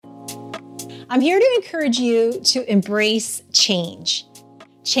I'm here to encourage you to embrace change.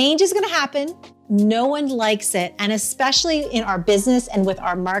 Change is going to happen. No one likes it. And especially in our business and with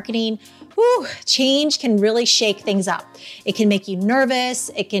our marketing, change can really shake things up. It can make you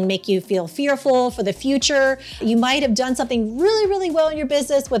nervous. It can make you feel fearful for the future. You might have done something really, really well in your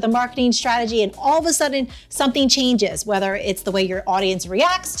business with a marketing strategy, and all of a sudden something changes, whether it's the way your audience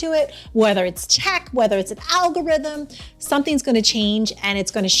reacts to it, whether it's tech, whether it's an algorithm, something's going to change and it's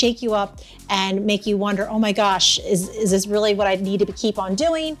going to shake you up and make you wonder, oh my gosh, is this really what I need to keep on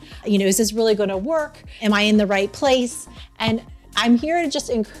doing? Is this really going to work? Am I in the right place? And I'm here to just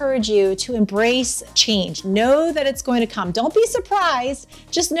encourage you to embrace change. Know that it's going to come. Don't be surprised.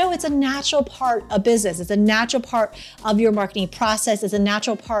 Just know it's a natural part of business. It's a natural part of your marketing process. It's a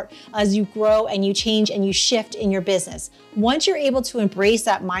natural part as you grow and you change and you shift in your business. Once you're able to embrace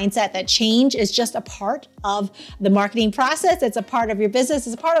that mindset that change is just a part of the marketing process, it's a part of your business,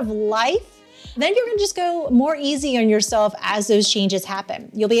 it's a part of life, then you're going to just go more easy on yourself as those changes happen.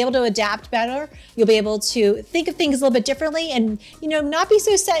 You'll be able to adapt better. You'll be able to think of things a little bit differently and, not be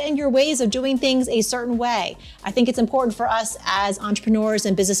so set in your ways of doing things a certain way. I think it's important for us as entrepreneurs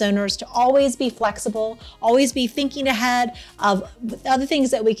and business owners to always be flexible, always be thinking ahead of other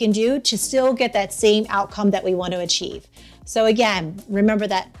things that we can do to still get that same outcome that we want to achieve. So again, remember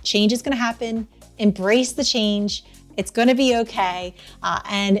that change is going to happen. Embrace the change. It's going to be okay.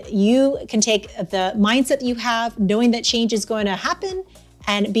 And you can take the mindset that you have, knowing that change is going to happen,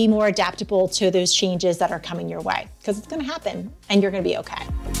 and be more adaptable to those changes that are coming your way, because it's going to happen and you're going to be okay.